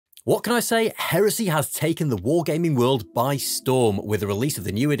What can I say? Heresy has taken the wargaming world by storm with the release of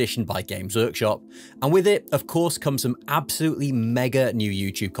the new edition by Games Workshop, and with it, of course, comes some absolutely mega new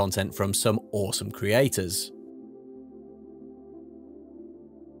YouTube content from some awesome creators.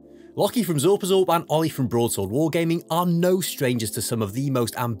 Lockie from Zorpazorp and Ollie from Broadsword Wargaming are no strangers to some of the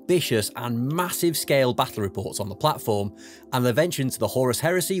most ambitious and massive scale battle reports on the platform, and their venture into the Horus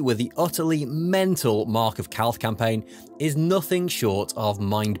Heresy with the utterly mental Mark of Calth campaign is nothing short of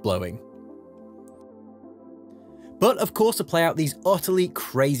mind-blowing. But of course, to play out these utterly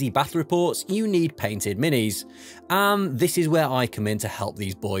crazy battle reports, you need painted minis, and this is where I come in to help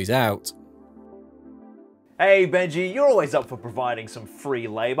these boys out. Hey Benji, you're always up for providing some free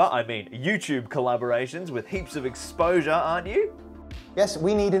labour, I mean YouTube collaborations with heaps of exposure, aren't you? Yes,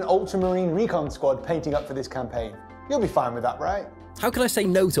 we need an Ultramarine recon squad painting up for this campaign. You'll be fine with that, right? How can I say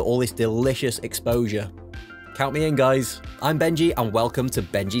no to all this delicious exposure? Count me in, guys. I'm Benji and welcome to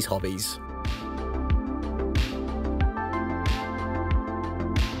Benji's Hobbies.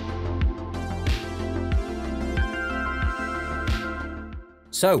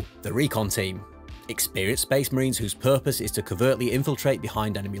 So, the recon team. Experienced Space Marines whose purpose is to covertly infiltrate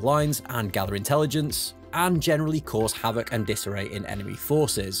behind enemy lines and gather intelligence, and generally cause havoc and disarray in enemy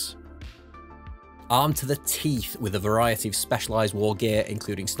forces. Armed to the teeth with a variety of specialised war gear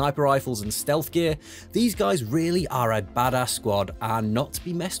including sniper rifles and stealth gear, these guys really are a badass squad and not to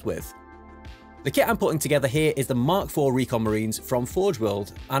be messed with. The kit I'm putting together here is the Mark IV Recon Marines from Forge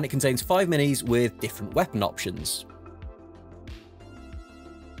World, and it contains 5 minis with different weapon options.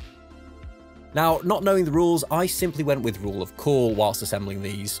 Now, not knowing the rules, I simply went with Rule of Cool whilst assembling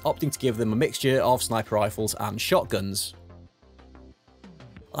these, opting to give them a mixture of sniper rifles and shotguns.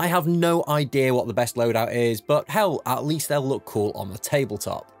 I have no idea what the best loadout is, but hell, at least they'll look cool on the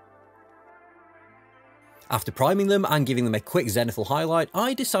tabletop. After priming them and giving them a quick zenithal highlight,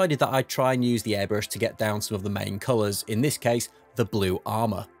 I decided that I'd try and use the airbrush to get down some of the main colours, in this case, the blue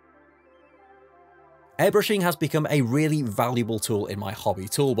armour. Airbrushing has become a really valuable tool in my hobby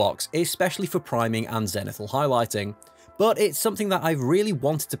toolbox, especially for priming and zenithal highlighting, but it's something that I've really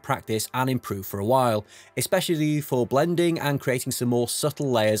wanted to practice and improve for a while, especially for blending and creating some more subtle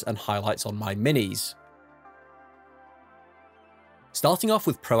layers and highlights on my minis. Starting off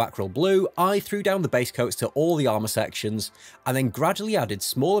with Proacryl Blue, I threw down the base coats to all the armour sections, and then gradually added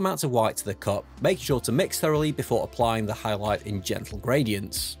small amounts of white to the cup, making sure to mix thoroughly before applying the highlight in gentle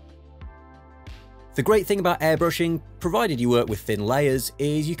gradients. The great thing about airbrushing, provided you work with thin layers,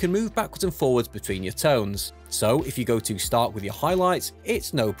 is you can move backwards and forwards between your tones. So if you go too stark with your highlights,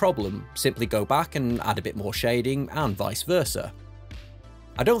 it's no problem. Simply go back and add a bit more shading and vice versa.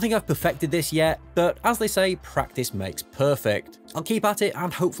 I don't think I've perfected this yet, but as they say, practice makes perfect. I'll keep at it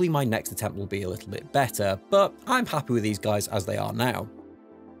and hopefully my next attempt will be a little bit better, but I'm happy with these guys as they are now.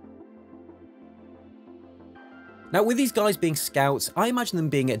 Now, with these guys being scouts, I imagine them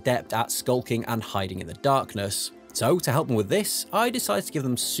being adept at skulking and hiding in the darkness. So, to help them with this, I decided to give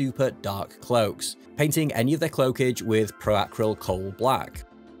them super dark cloaks, painting any of their cloakage with Proacryl Coal Black.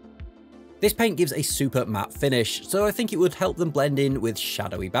 This paint gives a super matte finish, so I think it would help them blend in with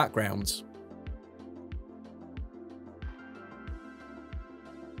shadowy backgrounds.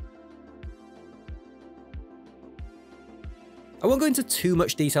 I won't go into too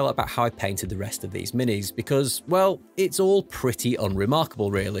much detail about how I painted the rest of these minis because, well, it's all pretty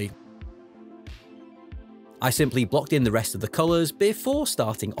unremarkable really. I simply blocked in the rest of the colours before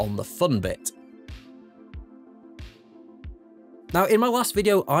starting on the fun bit. Now, in my last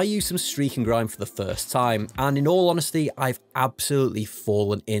video, I used some streak and grime for the first time, and in all honesty, I've absolutely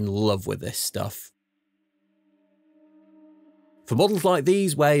fallen in love with this stuff. For models like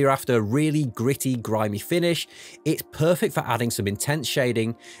these, where you're after a really gritty, grimy finish, it's perfect for adding some intense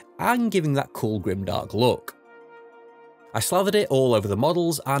shading and giving that cool grimdark look. I slathered it all over the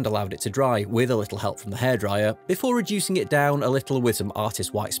models and allowed it to dry with a little help from the hairdryer, before reducing it down a little with some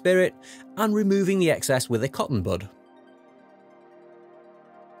Artist White Spirit and removing the excess with a cotton bud.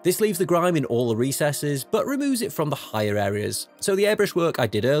 This leaves the grime in all the recesses, but removes it from the higher areas, so the airbrush work I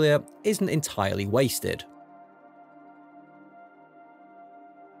did earlier isn't entirely wasted.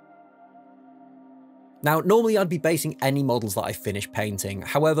 Now, normally I'd be basing any models that I finish painting,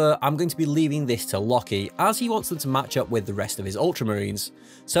 however, I'm going to be leaving this to Lockie, as he wants them to match up with the rest of his Ultramarines.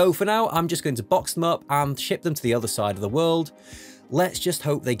 So for now, I'm just going to box them up and ship them to the other side of the world. Let's just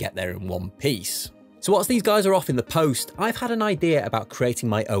hope they get there in one piece. So whilst these guys are off in the post, I've had an idea about creating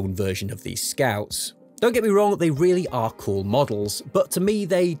my own version of these scouts. Don't get me wrong, they really are cool models, but to me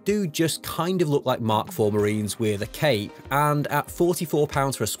they do just kind of look like Mark IV Marines with a cape, and at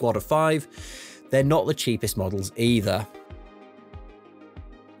 £44 for a squad of 5, they're not the cheapest models either.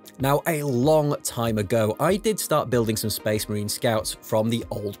 Now, a long time ago, I did start building some Space Marine Scouts from the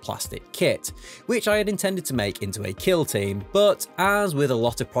old plastic kit, which I had intended to make into a kill team, but as with a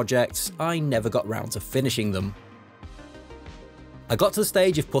lot of projects, I never got round to finishing them. I got to the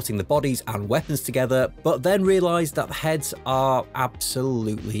stage of putting the bodies and weapons together, but then realised that the heads are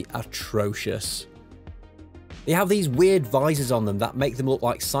absolutely atrocious. They have these weird visors on them that make them look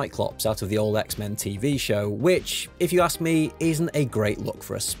like Cyclops out of the old X-Men TV show, which, if you ask me, isn't a great look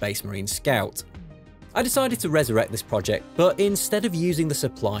for a Space Marine Scout. I decided to resurrect this project, but instead of using the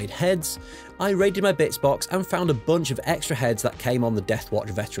supplied heads, I raided my bits box and found a bunch of extra heads that came on the Deathwatch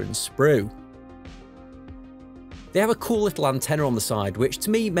Veterans sprue. They have a cool little antenna on the side, which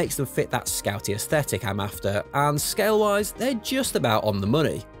to me makes them fit that scouty aesthetic I'm after, and scale-wise, they're just about on the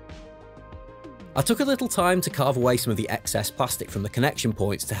money. I took a little time to carve away some of the excess plastic from the connection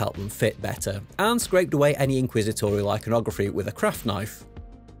points to help them fit better, and scraped away any inquisitorial iconography with a craft knife.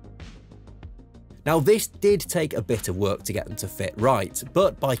 Now this did take a bit of work to get them to fit right,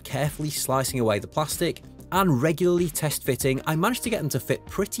 but by carefully slicing away the plastic and regularly test fitting, I managed to get them to fit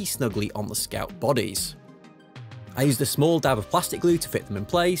pretty snugly on the scout bodies. I used a small dab of plastic glue to fit them in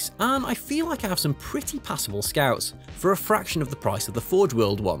place, and I feel like I have some pretty passable scouts for a fraction of the price of the Forge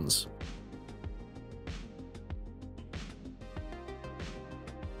World ones.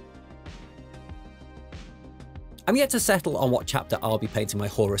 I'm yet to settle on what chapter I'll be painting my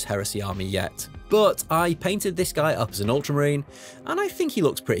Horus Heresy army yet, but I painted this guy up as an Ultramarine, and I think he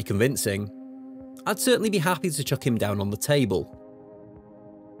looks pretty convincing. I'd certainly be happy to chuck him down on the table.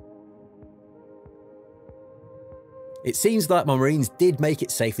 It seems that my Marines did make it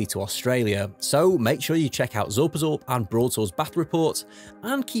safely to Australia, so make sure you check out Zorpazorp and Broadsword's battle reports,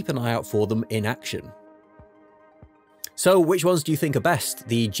 and keep an eye out for them in action. So which ones do you think are best,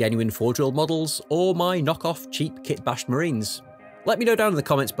 the genuine Forge World models, or my knockoff cheap Kitbash Marines? Let me know down in the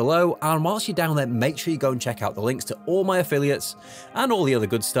comments below, and whilst you're down there, make sure you go and check out the links to all my affiliates, and all the other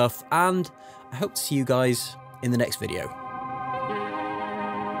good stuff, and I hope to see you guys in the next video.